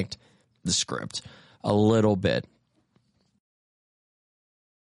dynamic, the script a little bit.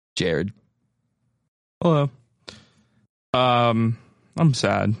 Jared. Hello. I'm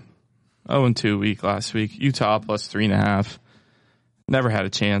sad. 0-2 week last week. Utah +3.5. Never had a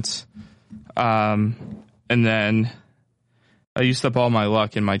chance. And then I used up all my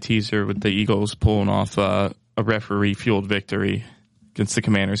luck in my teaser with the Eagles pulling off a referee-fueled victory against the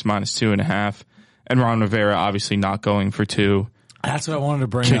Commanders -2.5. And Ron Rivera obviously not going for 2. That's what I wanted to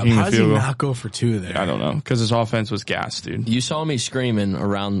bring up. How does he not go for 2 there? I don't know, because his offense was gas, dude. You saw me screaming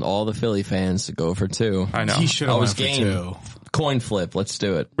around all the Philly fans to go for 2. I know. He should have went for game. 2. Coin flip. Let's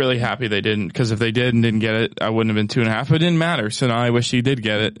do it. Really happy they didn't, because if they did and didn't get it, I wouldn't have been 2.5. But it didn't matter. So now I wish he did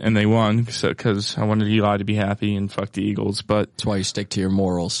get it and they won, because I wanted Eli to be happy and fuck the Eagles. But that's why you stick to your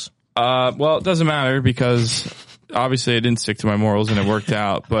morals. Well, it doesn't matter, because obviously I didn't stick to my morals and it worked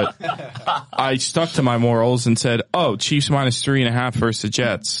out. But I stuck to my morals and said, "Oh, Chiefs -3.5 versus the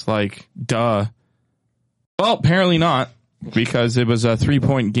Jets." Like, duh. Well, apparently not, because it was a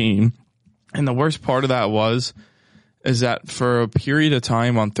 3-point game. And the worst part of that is that for a period of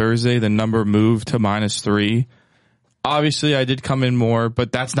time on Thursday, the number moved to -3. Obviously, I did come in more,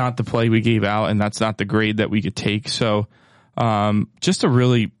 but that's not the play we gave out, and that's not the grade that we could take. So, just a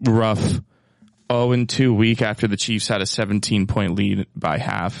really rough 0-2 week after the Chiefs had a 17-point lead by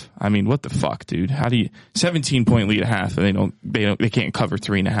half. I mean, what the fuck, dude? How do you 17-point lead at half and they can't cover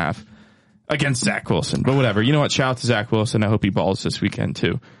 3.5 against Zach Wilson? But whatever. You know what? Shout out to Zach Wilson. I hope he balls this weekend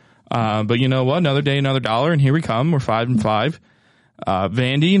too. But you know what? Another day, another dollar, and here we come. We're 5-5.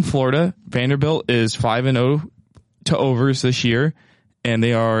 Vandy in Florida. Vanderbilt is 5-0 to overs this year, and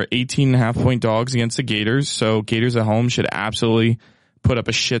they are 18.5-point dogs against the Gators. So Gators at home should absolutely put up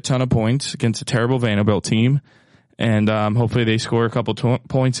a shit ton of points against a terrible Vanderbilt team. And hopefully they score a couple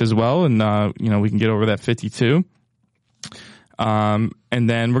points as well, and we can get over that 52. And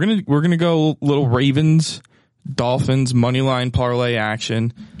then we're gonna go little Ravens, Dolphins moneyline parlay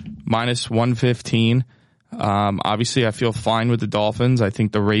action. -115. Obviously I feel fine with the Dolphins. I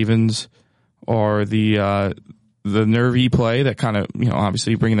think the Ravens are the nervy play that kind of,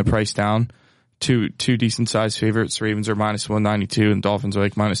 obviously bringing the price down. Two decent sized favorites. Ravens are -192 and Dolphins are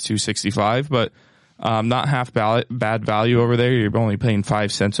like -265, but not half bad value over there. You're only paying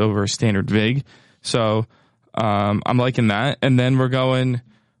 5 cents over a standard VIG. So I'm liking that. And then we're going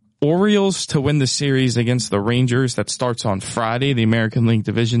Orioles to win the series against the Rangers. That starts on Friday, the American League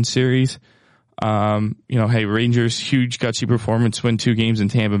Division Series. Hey, Rangers, huge gutsy performance, win 2 games in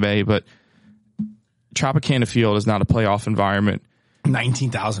Tampa Bay, but Tropicana Field is not a playoff environment.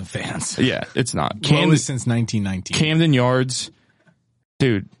 19,000 fans. Yeah, it's not. Lowest since 1919. Camden Yards,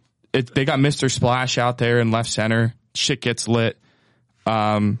 dude, they got Mr. Splash out there in left center. Shit gets lit.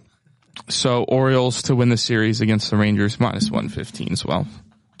 So Orioles to win the series against the Rangers, -115 as well.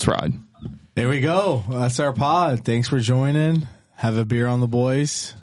 Let's ride. There we go. That's our pod. Thanks for joining. Have a beer on the boys.